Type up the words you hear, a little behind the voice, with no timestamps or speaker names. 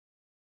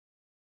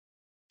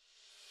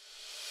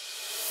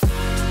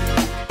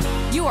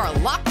You are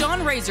Locked On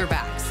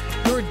Razorbacks,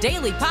 your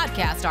daily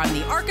podcast on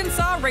the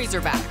Arkansas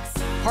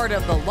Razorbacks, part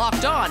of the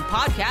Locked On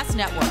Podcast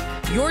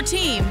Network, your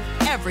team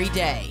every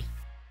day.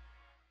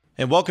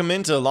 And welcome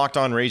into Locked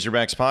On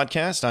Razorbacks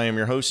podcast. I am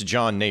your host,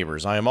 John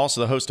Neighbors. I am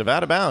also the host of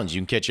Out of Bounds. You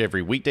can catch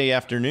every weekday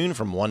afternoon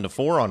from 1 to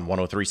 4 on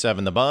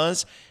 103.7 The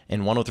Buzz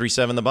and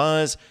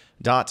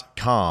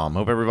 103.7thebuzz.com.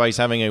 Hope everybody's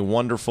having a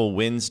wonderful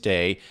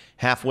Wednesday,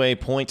 halfway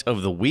point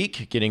of the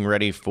week, getting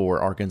ready for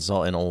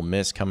Arkansas and Ole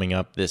Miss coming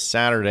up this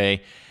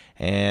Saturday.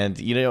 And,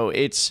 you know,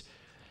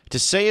 to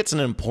say it's an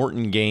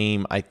important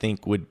game, I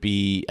think would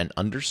be an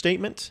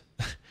understatement.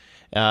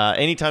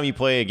 Anytime you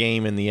play a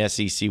game in the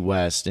SEC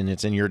West and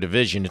it's in your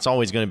division, it's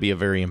always going to be a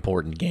very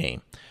important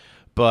game.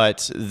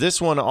 But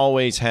this one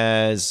always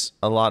has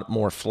a lot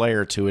more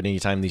flair to it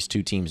anytime these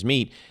two teams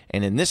meet.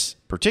 And in this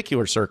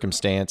particular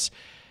circumstance,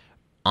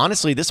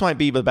 honestly, this might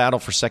be the battle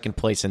for second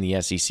place in the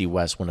SEC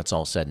West when it's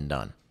all said and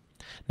done.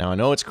 Now, I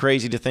know it's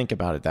crazy to think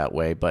about it that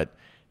way, but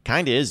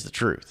kind of is the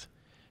truth.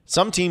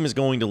 Some team is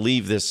going to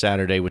leave this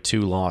Saturday with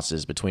 2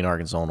 losses between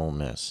Arkansas and Ole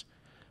Miss.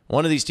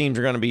 One of these teams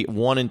are going to be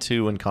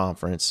 1-2 in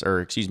conference,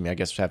 or excuse me, I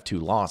guess have 2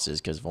 losses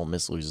because if Ole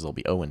Miss loses, they'll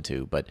be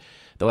 0-2. But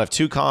they'll have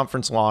 2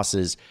 conference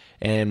losses,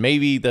 and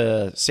maybe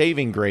the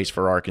saving grace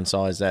for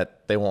Arkansas is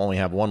that they will only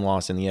have 1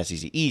 loss in the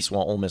SEC East,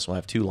 while Ole Miss will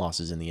have 2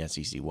 losses in the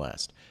SEC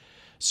West.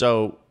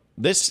 So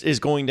this is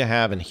going to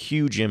have a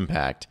huge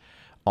impact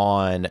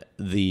on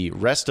the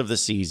rest of the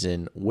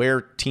season, where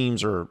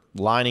teams are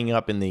lining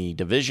up in the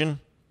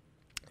division,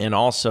 and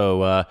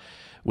also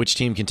which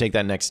team can take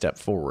that next step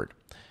forward.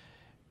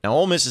 Now,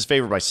 Ole Miss is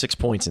favored by 6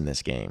 points in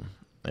this game,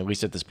 at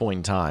least at this point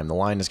in time. The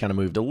line has kind of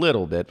moved a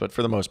little bit, but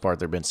for the most part,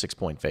 they've been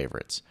 6-point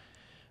favorites.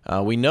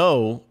 We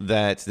know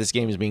that this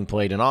game is being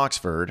played in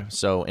Oxford,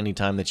 so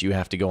anytime that you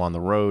have to go on the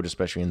road,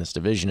 especially in this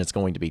division, it's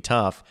going to be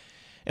tough.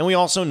 And we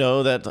also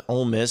know that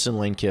Ole Miss and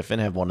Lane Kiffin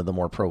have one of the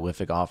more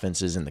prolific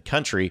offenses in the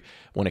country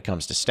when it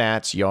comes to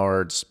stats,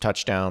 yards,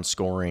 touchdowns,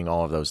 scoring,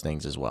 all of those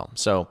things as well.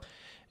 So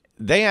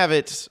they have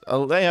a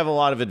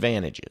lot of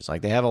advantages.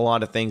 Like, they have a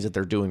lot of things that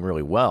they're doing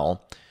really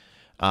well.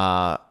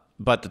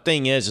 But the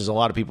thing is a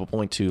lot of people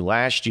point to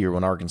last year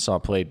when Arkansas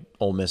played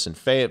Ole Miss in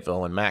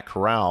Fayetteville and Matt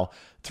Corral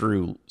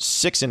threw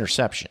 6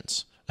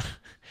 interceptions.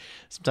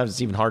 Sometimes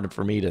it's even harder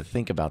for me to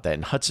think about that.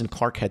 And Hudson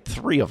Clark had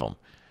 3 of them.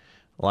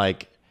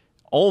 Like,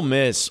 Ole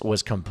Miss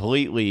was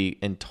completely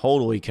and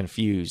totally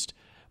confused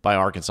by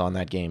Arkansas in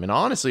that game. And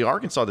honestly,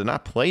 Arkansas did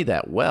not play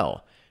that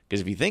well.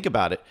 Because if you think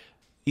about it,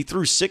 he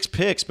threw 6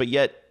 picks, but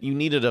yet you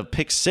needed a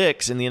pick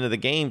 6 in the end of the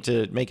game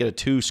to make it a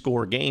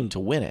 2-score game to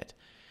win it.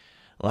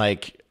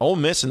 Like, Ole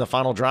Miss in the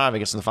final drive, I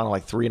guess in the final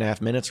 3.5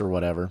 minutes or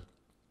whatever,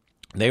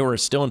 they were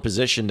still in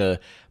position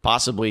to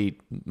possibly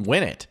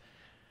win it.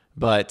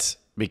 But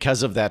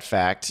because of that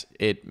fact,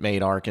 it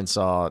made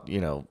Arkansas,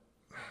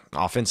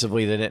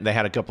 offensively, they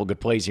had a couple good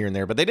plays here and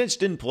there, but they just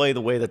didn't play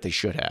the way that they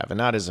should have and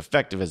not as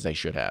effective as they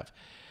should have.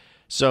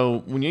 So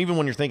when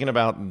you're thinking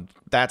about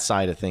that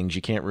side of things,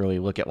 you can't really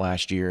look at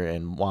last year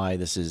and why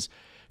this is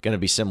going to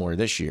be similar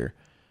this year.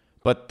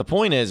 But the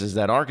point is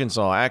that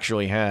Arkansas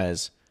actually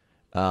has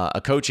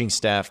a coaching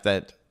staff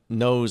that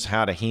knows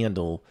how to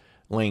handle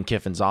Lane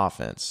Kiffin's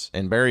offense.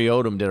 And Barry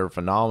Odom did a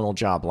phenomenal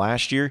job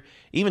last year,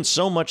 even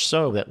so much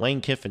so that Lane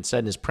Kiffin said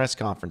in his press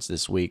conference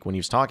this week when he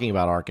was talking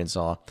about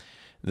Arkansas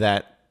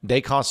that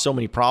they caused so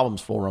many problems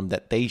for him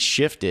that they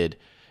shifted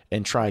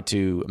and tried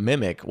to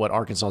mimic what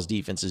Arkansas's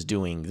defense is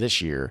doing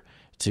this year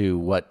to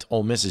what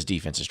Ole Miss's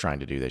defense is trying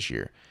to do this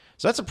year.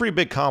 So that's a pretty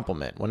big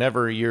compliment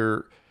whenever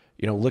you're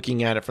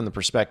looking at it from the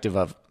perspective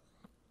of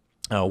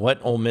what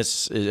Ole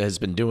Miss has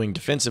been doing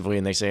defensively,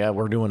 and they say,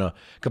 we're doing a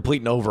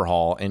complete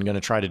overhaul and going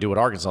to try to do what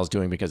Arkansas is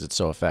doing because it's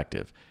so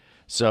effective.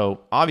 So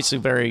obviously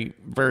very,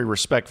 very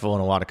respectful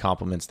and a lot of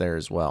compliments there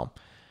as well.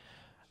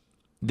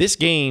 This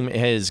game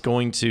is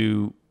going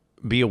to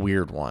be a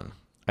weird one.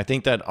 I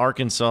think that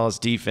Arkansas's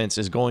defense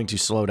is going to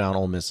slow down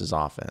Ole Miss's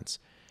offense.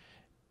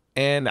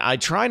 And I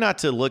try not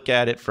to look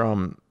at it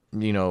from,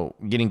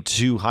 getting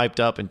too hyped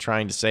up and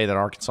trying to say that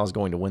Arkansas is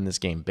going to win this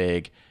game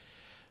big.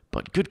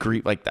 But good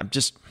grief,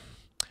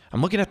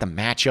 I'm looking at the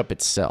matchup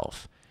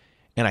itself,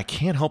 and I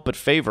can't help but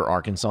favor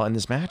Arkansas in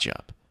this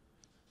matchup.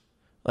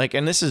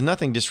 And this is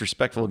nothing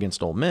disrespectful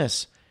against Ole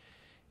Miss.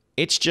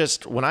 It's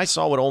just when I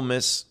saw what Ole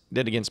Miss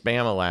did against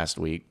Bama last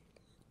week,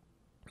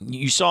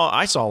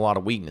 I saw a lot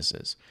of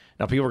weaknesses.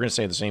 Now, people are going to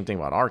say the same thing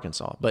about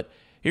Arkansas, but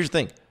here's the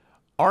thing.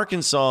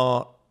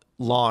 Arkansas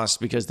lost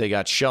because they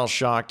got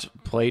shell-shocked,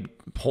 played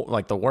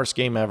like the worst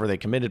game ever. They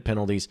committed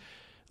penalties.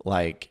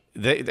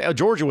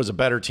 Georgia was a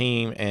better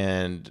team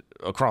and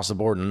across the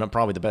board and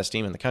probably the best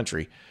team in the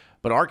country,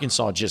 but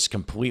Arkansas just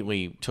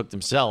completely took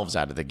themselves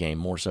out of the game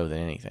more so than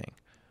anything.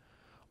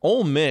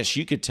 Ole Miss,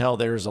 you could tell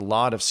there's a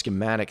lot of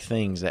schematic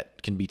things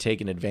that can be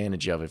taken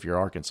advantage of if you're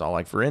Arkansas.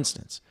 Like, for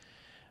instance,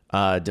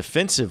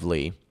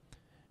 defensively,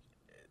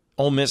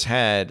 Ole Miss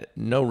had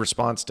no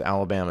response to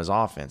Alabama's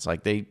offense.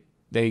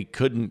 They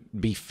couldn't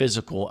be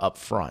physical up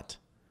front,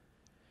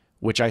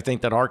 which I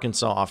think that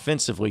Arkansas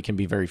offensively can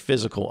be very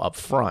physical up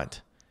front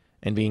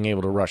and being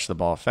able to rush the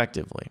ball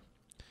effectively.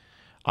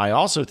 I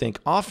also think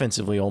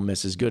offensively Ole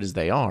Miss, as good as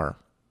they are,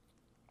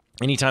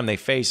 anytime they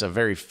face a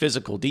very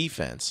physical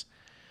defense,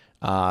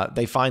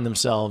 they find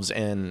themselves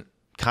in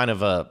kind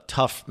of a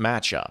tough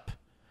matchup.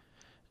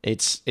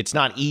 It's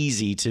not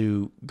easy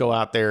to go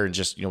out there and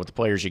just, with the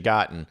players you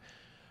got and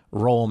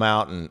roll them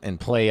out and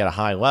play at a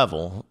high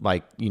level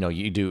like,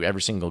 you do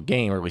every single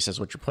game, or at least that's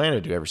what you're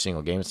planning to do every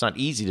single game. It's not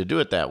easy to do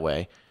it that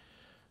way.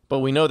 But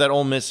we know that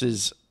Ole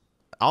Miss's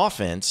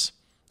offense,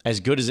 as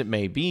good as it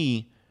may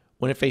be,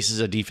 when it faces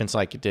a defense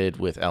like it did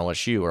with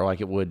LSU, or like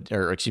it would,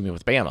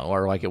 with Bama,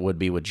 or like it would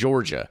be with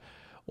Georgia,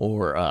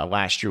 or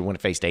last year when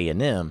it faced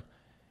A&M,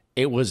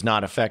 it was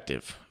not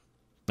effective,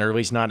 or at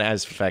least not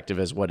as effective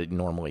as what it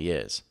normally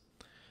is.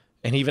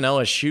 And even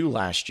LSU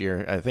last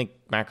year, I think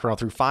Matt Corral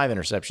threw 5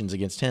 interceptions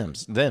against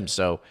them.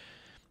 So,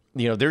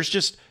 there's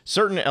just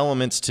certain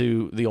elements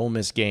to the Ole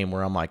Miss game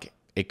where I'm like,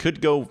 it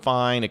could go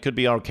fine, it could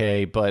be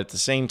okay, but at the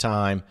same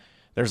time,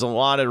 there's a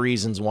lot of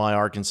reasons why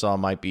Arkansas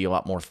might be a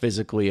lot more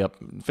physically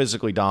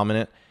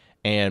dominant.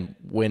 And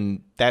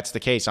when that's the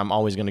case, I'm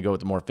always going to go with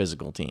the more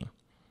physical team.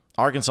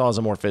 Arkansas is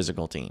a more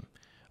physical team.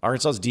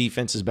 Arkansas's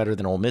defense is better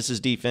than Ole Miss's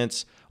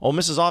defense. Ole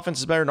Miss's offense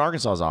is better than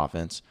Arkansas's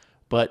offense.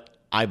 But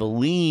I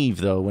believe,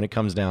 though, when it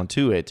comes down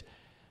to it,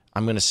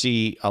 we're going to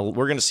see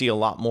a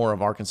lot more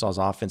of Arkansas's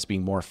offense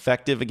being more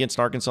effective against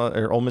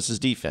Ole Miss's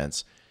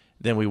defense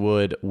than we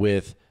would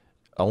with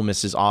Ole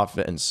Miss's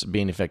offense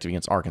being effective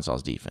against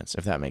Arkansas's defense,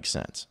 if that makes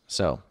sense.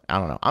 So, I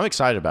don't know. I'm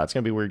excited about it. It's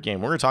going to be a weird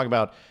game. We're going to talk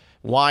about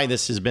why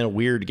this has been a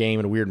weird game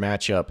and a weird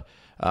matchup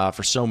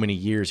for so many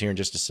years here in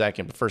just a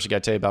second. But first, I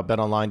got to tell you about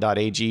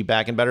betonline.ag,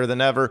 back and better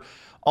than ever.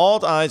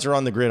 All eyes are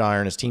on the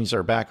gridiron as teams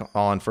are back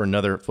on for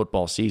another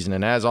football season.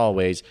 And as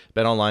always,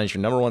 BetOnline is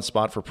your number one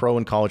spot for pro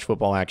and college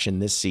football action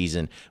this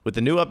season. With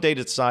the new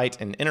updated site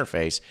and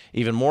interface,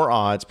 even more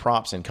odds,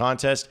 props, and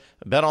contests,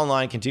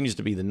 BetOnline continues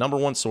to be the number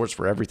one source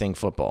for everything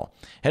football.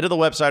 Head to the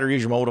website or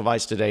use your mobile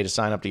device today to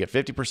sign up to get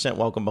 50%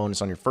 welcome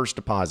bonus on your first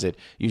deposit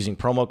using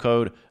promo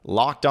code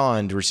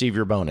LOCKEDON to receive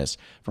your bonus.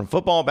 From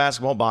football,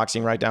 basketball,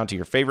 boxing, right down to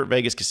your favorite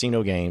Vegas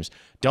casino games,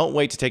 don't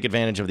wait to take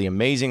advantage of the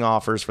amazing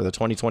offers for the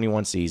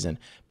 2021 season.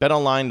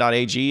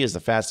 BetOnline.ag is the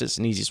fastest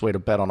and easiest way to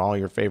bet on all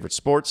your favorite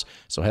sports.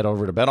 So head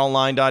over to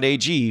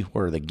BetOnline.ag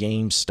where the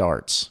game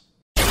starts.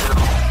 You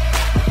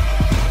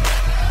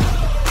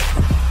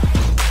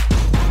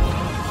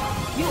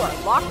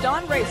are Locked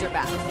On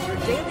Razorbacks, your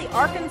daily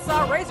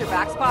Arkansas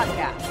Razorbacks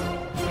podcast.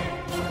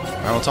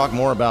 I will talk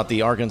more about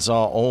the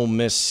Arkansas-Ole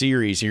Miss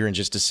series here in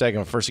just a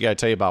second. First, I got to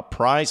tell you about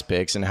Prize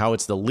Picks and how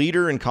it's the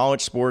leader in college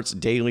sports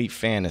daily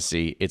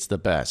fantasy. It's the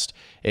best.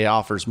 It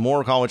offers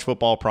more college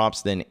football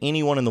props than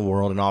anyone in the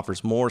world and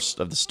offers more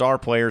of the star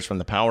players from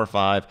the Power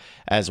 5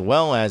 as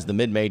well as the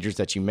mid-majors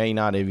that you may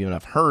not even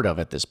have heard of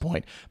at this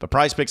point. But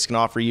Prize Picks can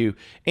offer you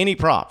any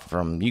prop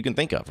you can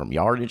think of, from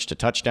yardage to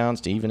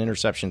touchdowns to even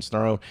interceptions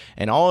thrown.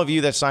 And all of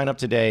you that sign up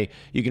today,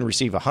 you can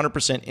receive a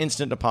 100%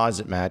 instant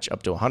deposit match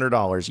up to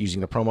 $100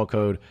 using the promo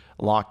code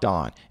Locked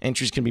On.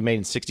 Entries can be made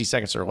in 60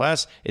 seconds or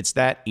less. It's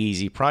that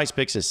easy. Prize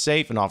Picks is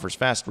safe and offers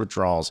fast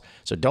withdrawals.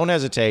 So don't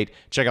hesitate.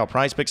 Check out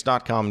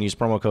prizepicks.com and use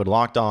promo code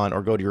Locked On,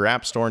 or go to your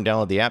app store and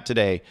download the app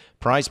today.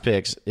 Prize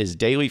Picks is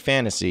daily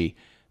fantasy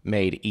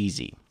made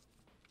easy.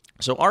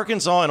 So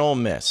Arkansas and Ole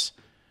Miss.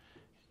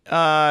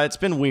 It's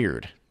been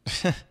weird.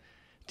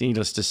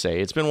 Needless to say.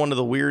 It's been one of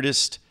the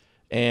weirdest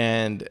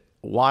and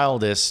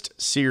wildest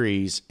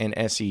series in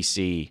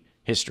SEC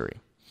history.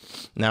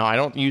 Now, I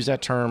don't use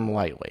that term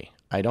lightly.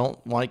 I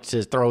don't like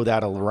to throw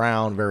that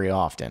around very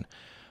often.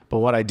 But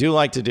what I do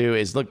like to do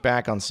is look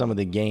back on some of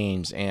the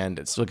games and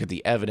let's look at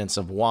the evidence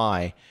of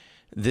why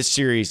this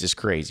series is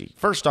crazy.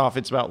 First off,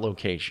 it's about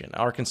location.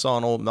 Arkansas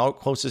and Ole Miss,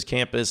 closest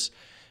campus,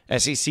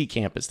 SEC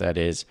campus that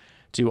is,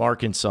 to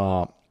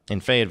Arkansas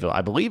in Fayetteville,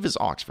 I believe is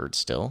Oxford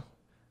still.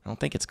 I don't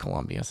think it's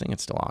Columbia. I think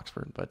it's still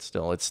Oxford, but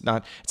still, it's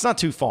not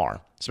too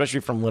far,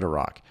 especially from Little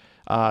Rock.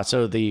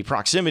 So the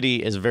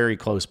proximity is very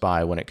close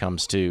by when it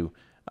comes to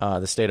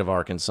the state of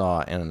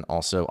Arkansas and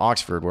also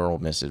Oxford, where Ole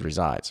Miss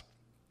resides.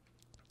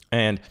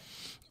 And,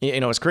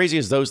 as crazy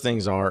as those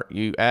things are,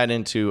 you add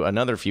into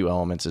another few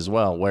elements as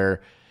well,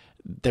 where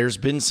there's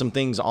been some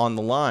things on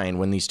the line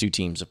when these two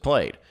teams have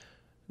played.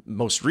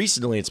 Most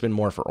recently, it's been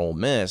more for Ole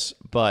Miss,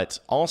 but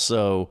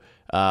also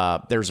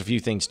there's a few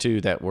things, too,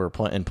 that were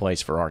in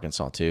place for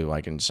Arkansas, too,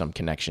 like in some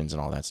connections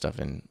and all that stuff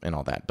and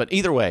all that. But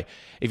either way,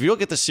 if you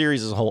look at the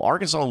series as a whole,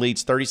 Arkansas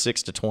leads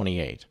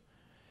 36-28,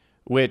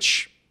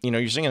 which,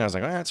 you're singing, I was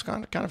like, it's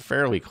kind of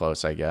fairly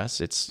close, I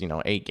guess. It's,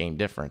 8-game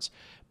difference.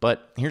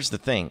 But here's the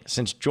thing.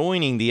 Since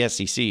joining the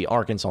SEC,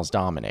 Arkansas's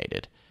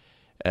dominated.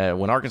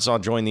 When Arkansas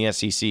joined the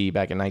SEC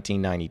back in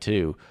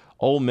 1992,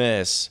 Ole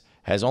Miss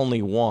has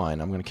only won,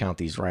 I'm going to count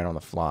these right on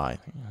the fly,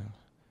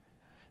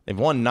 they've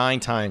won 9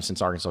 times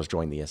since Arkansas has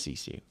joined the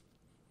SEC.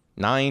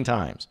 9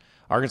 times.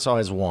 Arkansas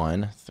has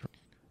won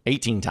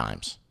 18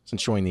 times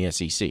since joining the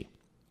SEC.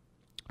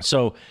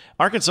 So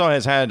Arkansas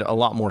has had a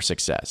lot more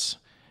success.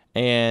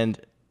 And,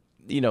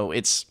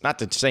 it's not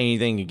to say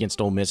anything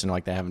against Ole Miss and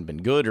like they haven't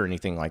been good or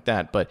anything like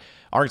that, but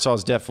Arkansas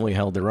has definitely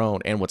held their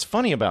own. And what's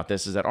funny about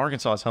this is that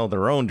Arkansas has held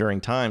their own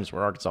during times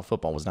where Arkansas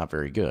football was not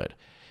very good.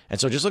 And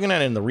so just looking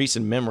at it in the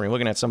recent memory,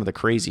 looking at some of the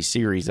crazy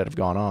series that have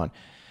gone on,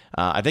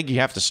 I think you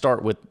have to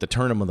start with the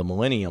tournament of the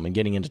millennium and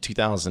getting into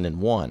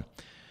 2001,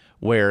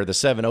 where the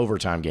 7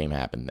 overtime game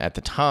happened. At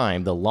the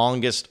time, the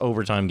longest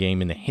overtime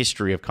game in the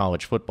history of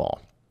college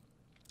football.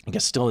 I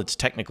guess still it's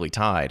technically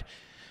tied.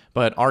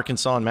 But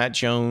Arkansas and Matt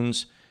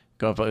Jones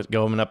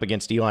going up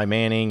against Eli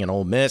Manning and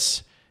Ole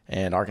Miss,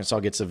 and Arkansas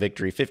gets a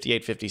victory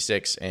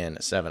 58-56 in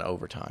 7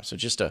 overtime. So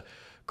just a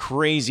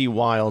crazy,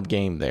 wild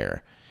game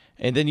there.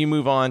 And then you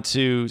move on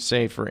to,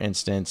 say, for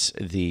instance,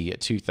 the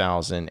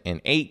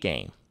 2008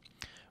 game,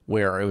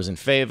 where it was in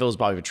Fayetteville. It was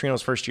Bobby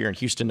Petrino's first year, and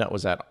Houston Nutt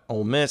was at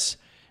Ole Miss,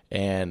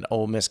 and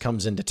Ole Miss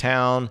comes into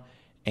town,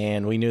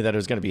 and we knew that it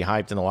was going to be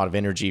hyped and a lot of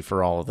energy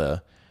for all of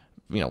the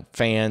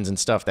fans and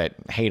stuff that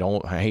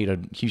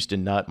hated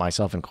Houston Nutt,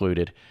 myself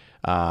included.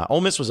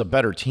 Ole Miss was a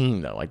better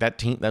team, though. Like that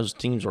team, those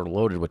teams were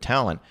loaded with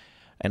talent,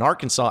 and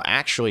Arkansas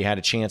actually had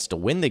a chance to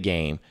win the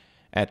game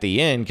at the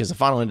end because the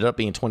final ended up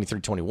being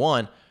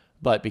 23-21.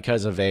 But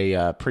because of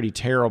a pretty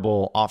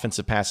terrible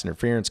offensive pass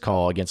interference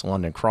call against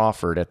London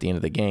Crawford at the end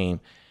of the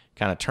game,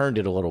 kind of turned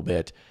it a little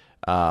bit.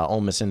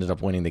 Ole Miss ended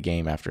up winning the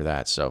game after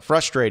that. So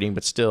frustrating,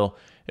 but still,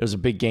 it was a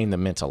big game that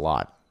meant a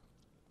lot.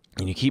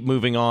 And you keep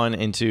moving on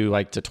into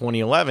like the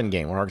 2011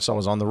 game where Arkansas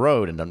was on the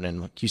road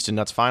and Houston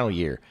Nutt's final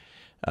year.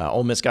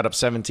 Ole Miss got up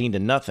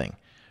 17-0,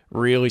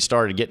 really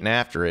started getting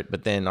after it,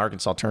 but then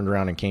Arkansas turned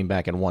around and came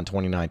back and won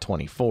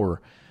 29-24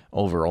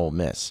 over Ole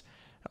Miss.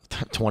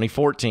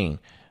 2014.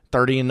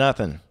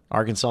 30-0.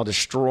 Arkansas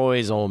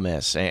destroys Ole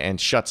Miss and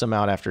shuts them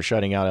out after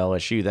shutting out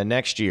LSU. The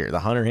next year, the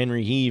Hunter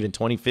Henry heave in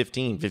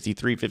 2015,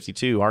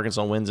 53-52,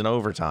 Arkansas wins in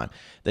overtime.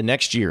 The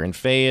next year in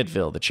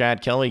Fayetteville, the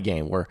Chad Kelly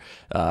game where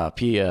of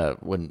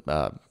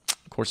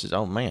course,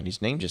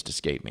 his name just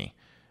escaped me.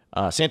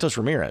 Santos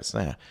Ramirez.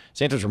 Yeah.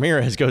 Santos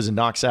Ramirez goes and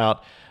knocks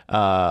out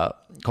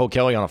Cole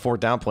Kelly on a 4th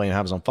down play and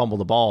has him fumble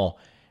the ball.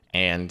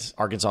 And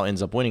Arkansas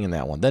ends up winning in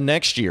that one. The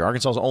next year,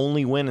 Arkansas's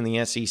only win in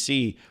the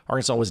SEC.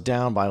 Arkansas was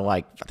down by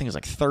I think it was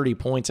 30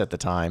 points at the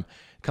time.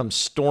 Comes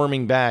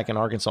storming back, and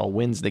Arkansas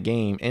wins the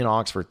game in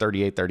Oxford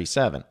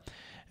 38-37.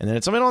 And then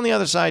it's something on the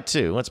other side,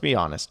 too. Let's be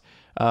honest.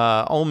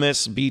 Ole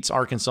Miss beats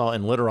Arkansas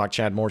in Little Rock,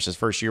 Chad Morris's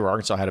first year where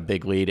Arkansas had a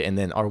big lead, and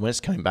then Ole Miss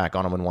came back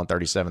on them and won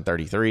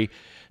 37-33.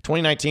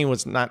 2019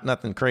 was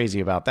nothing crazy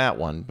about that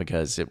one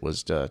because it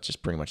was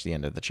just pretty much the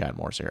end of the Chad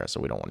Morris era,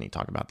 so we don't want to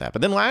talk about that.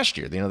 But then last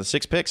year, the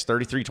 6 picks,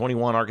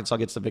 33-21, Arkansas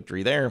gets the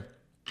victory there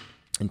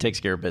and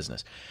takes care of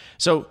business.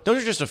 So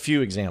those are just a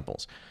few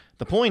examples.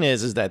 The point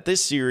is that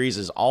this series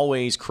is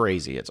always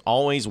crazy. It's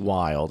always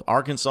wild.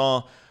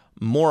 Arkansas,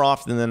 more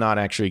often than not,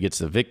 actually gets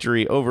the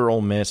victory over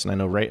Ole Miss, and I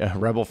know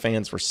Rebel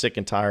fans were sick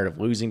and tired of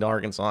losing to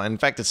Arkansas. And in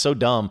fact, it's so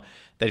dumb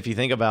that if you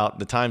think about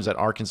the times that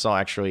Arkansas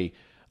actually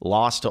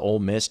lost to Ole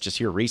Miss just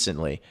here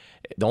recently,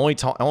 the only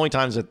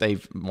times that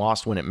they've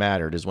lost when it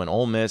mattered is when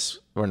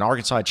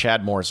Arkansas had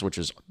Chad Morris, which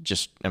was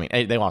just,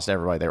 they lost to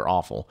everybody. They were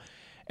awful.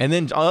 And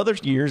then other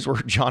years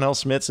were John L.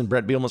 Smith's and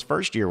Brett Bielema's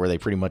first year where they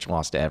pretty much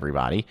lost to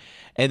everybody.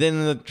 And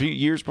then the 2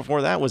 years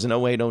before that was in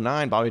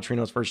 08-09, Bobby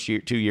Petrino's first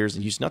 2 years,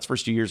 and Houston Nutt's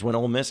first 2 years when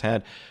Ole Miss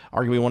had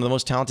arguably one of the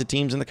most talented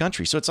teams in the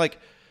country. So it's like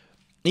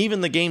even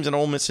the games that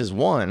Ole Miss has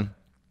won,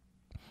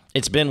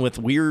 it's been with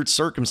weird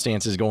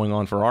circumstances going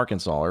on for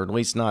Arkansas, or at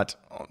least not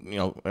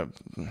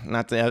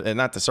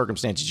the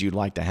circumstances you'd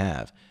like to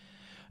have.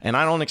 And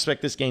I don't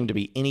expect this game to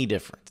be any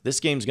different. This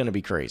game's going to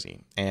be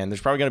crazy, and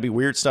there's probably going to be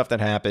weird stuff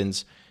that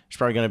happens. There's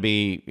probably going to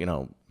be,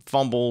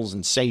 fumbles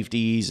and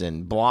safeties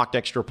and blocked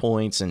extra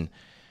points and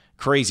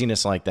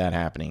craziness like that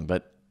happening.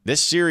 But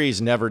this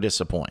series never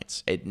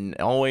disappoints. It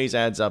always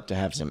adds up to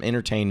have some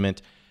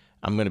entertainment.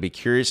 I'm going to be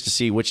curious to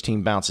see which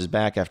team bounces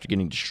back after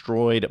getting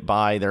destroyed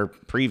by their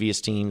previous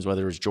teams,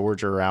 whether it's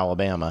Georgia or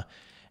Alabama.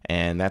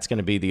 And that's going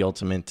to be the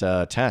ultimate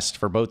test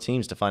for both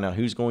teams to find out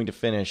who's going to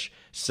finish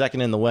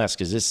second in the West,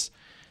 because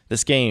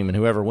this game, and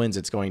whoever wins,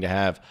 it's going to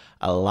have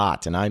a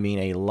lot, and I mean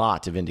a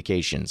lot of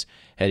indications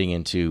heading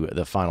into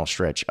the final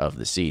stretch of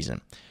the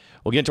season.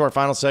 We'll get into our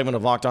final segment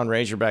of Locked On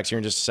Razorbacks here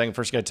in just a second.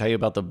 First, I got to tell you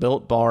about the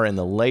Built Bar and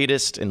the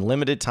latest and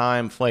limited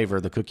time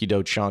flavor, the cookie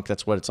dough chunk.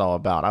 That's what it's all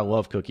about. I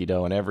love cookie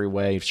dough in every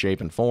way,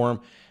 shape, and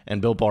form,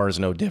 and Built Bar is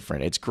no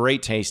different. It's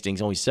great tasting.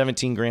 It's only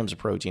 17 grams of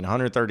protein,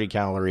 130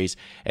 calories,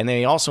 and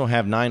they also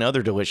have 9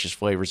 other delicious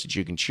flavors that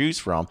you can choose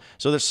from.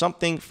 So there's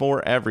something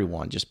for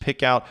everyone. Just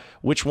pick out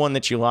which one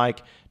that you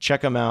like.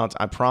 Check them out.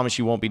 I promise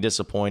you won't be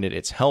disappointed.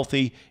 It's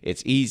healthy,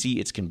 it's easy,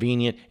 it's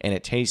convenient, and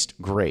it tastes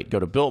great. Go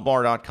to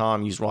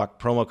BuiltBar.com, use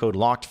promo code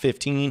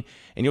LOCKED15,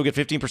 and you'll get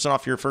 15%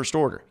 off your first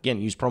order.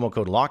 Again, use promo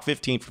code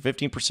LOCKED15 for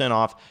 15%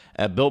 off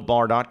at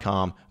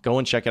BuiltBar.com. Go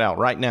and check it out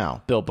right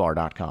now,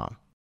 BuiltBar.com.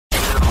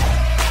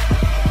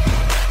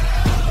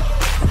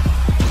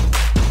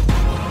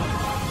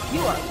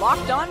 You are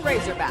Locked On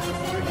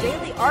Razorbacks, your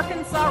daily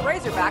Arkansas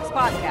Razorbacks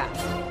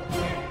podcast.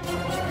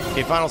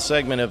 Okay, final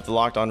segment of the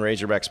Locked On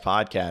Razorbacks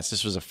podcast.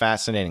 This was a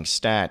fascinating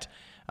stat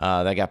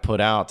that got put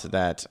out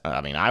that,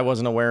 I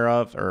wasn't aware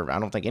of, or I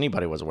don't think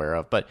anybody was aware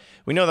of. But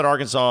we know that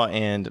Arkansas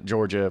and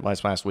Georgia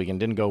last weekend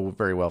didn't go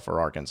very well for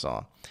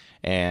Arkansas.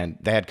 And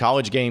they had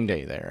College Game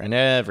Day there and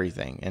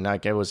everything. And I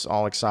was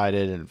all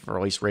excited, and for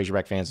at least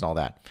Razorback fans and all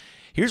that.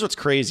 Here's what's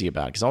crazy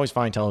about it, because I always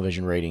find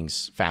television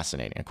ratings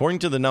fascinating. According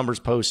to the numbers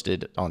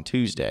posted on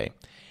Tuesday,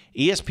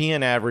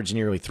 ESPN averaged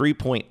nearly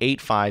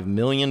 3.85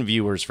 million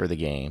viewers for the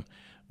game,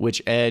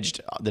 which edged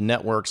the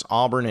network's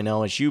Auburn and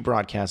LSU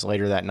broadcasts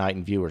later that night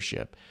in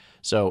viewership.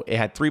 So it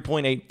had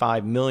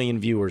 3.85 million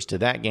viewers to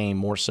that game,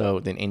 more so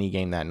than any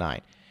game that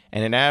night.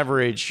 And an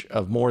average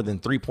of more than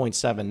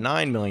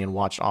 3.79 million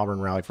watched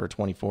Auburn rally for a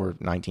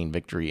 24-19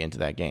 victory into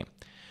that game.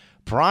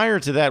 Prior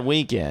to that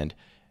weekend,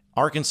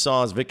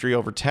 Arkansas's victory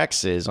over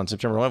Texas on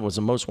September 11th was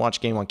the most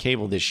watched game on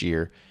cable this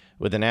year,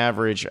 with an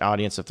average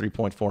audience of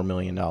 3.4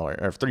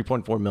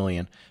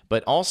 million.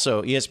 But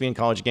also, ESPN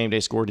College Game Day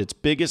scored its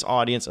biggest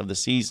audience of the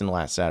season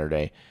last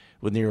Saturday,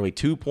 with nearly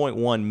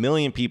 2.1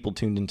 million people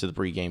tuned into the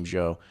pregame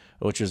show,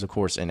 which was, of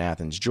course, in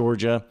Athens,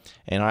 Georgia.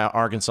 And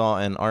Arkansas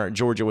and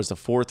Georgia was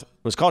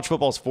college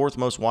football's fourth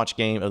most watched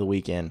game of the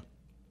weekend,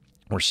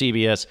 where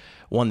CBS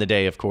won the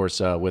day, of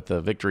course, with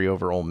the victory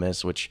over Ole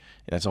Miss, which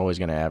that's always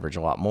going to average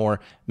a lot more.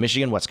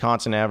 Michigan,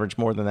 Wisconsin averaged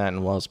more than that,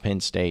 and well as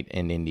Penn State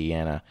and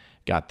Indiana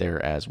got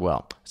there as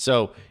well.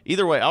 So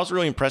either way, I was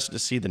really impressed to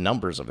see the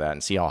numbers of that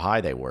and see how high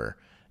they were.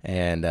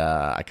 And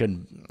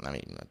again,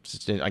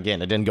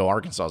 it didn't go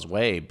Arkansas's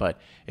way, but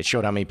it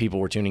showed how many people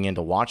were tuning in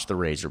to watch the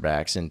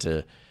Razorbacks and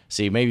to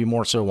see, maybe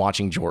more so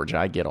watching Georgia.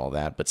 I get all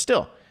that, but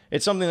still,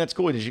 it's something that's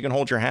cool that you can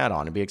hold your hat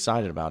on and be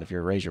excited about if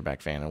you're a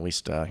Razorback fan. At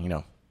least,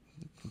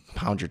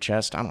 pound your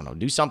chest. I don't know,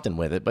 do something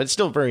with it, but it's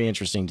still very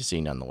interesting to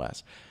see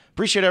nonetheless.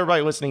 Appreciate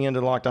everybody listening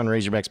into the Locked On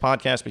Razorbacks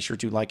podcast. Be sure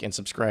to like and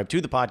subscribe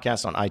to the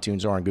podcast on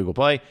iTunes or on Google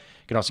Play. You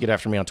can also get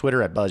after me on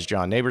Twitter at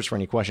BuzzJohnNeighbors for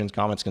any questions,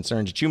 comments,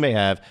 concerns that you may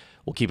have.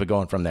 We'll keep it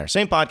going from there.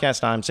 Same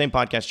podcast time, same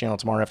podcast channel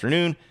tomorrow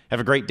afternoon.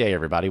 Have a great day,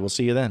 everybody. We'll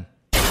see you then.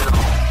 You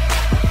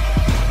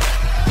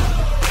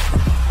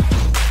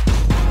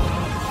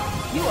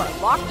are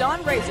Locked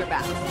On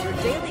Razorbacks, your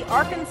daily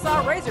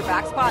Arkansas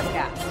Razorbacks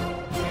podcast.